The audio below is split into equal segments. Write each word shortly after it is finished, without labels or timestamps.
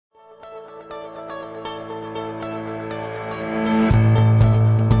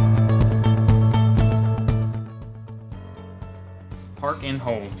park and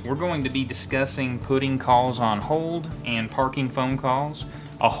hold. We're going to be discussing putting calls on hold and parking phone calls.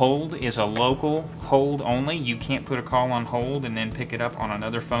 A hold is a local hold only. You can't put a call on hold and then pick it up on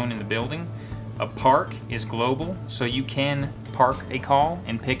another phone in the building. A park is global, so you can park a call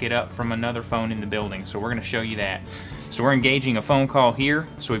and pick it up from another phone in the building. So we're going to show you that. So we're engaging a phone call here.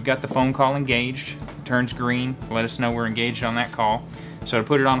 So we've got the phone call engaged. It turns green. Let us know we're engaged on that call. So to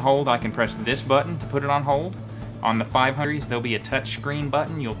put it on hold, I can press this button to put it on hold. On the 500s, there'll be a touch screen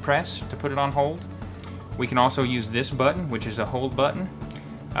button you'll press to put it on hold. We can also use this button, which is a hold button,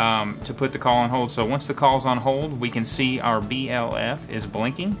 to put the call on hold. So once the call's on hold, we can see our BLF is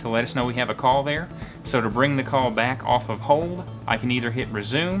blinking to let us know we have a call there. So to bring the call back off of hold, I can either hit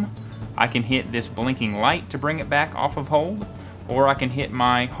resume, I can hit this blinking light to bring it back off of hold, or I can hit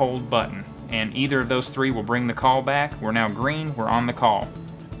my hold button. And either of those three will bring the call back. We're now green, we're on the call.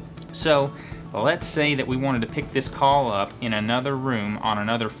 So let's say that we wanted to pick this call up in another room on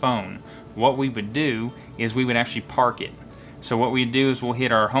another phone. What we would do is we would actually park it. So what we do is we'll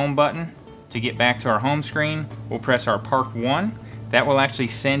hit our home button to get back to our home screen. We'll press our park 1. That will actually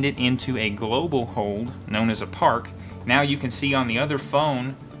send it into a global hold known as a park. Now you can see on the other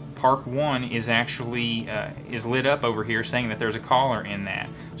phone, park 1 is actually is lit up over here saying that there's a caller in that.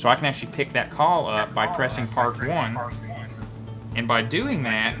 So I can actually pick that call up by pressing park 1. And by doing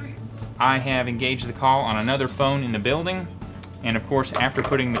that, I have engaged the call on another phone in the building. And of course, after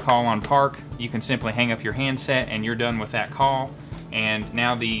putting the call on park, you can simply hang up your handset and you're done with that call. And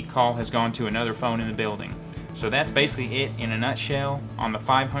now the call has gone to another phone in the building. So that's basically it in a nutshell. On the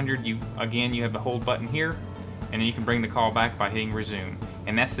 500, you have the hold button here, and then you can bring the call back by hitting resume.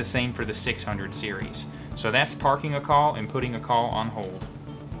 And that's the same for the 600 series. So that's parking a call and putting a call on hold.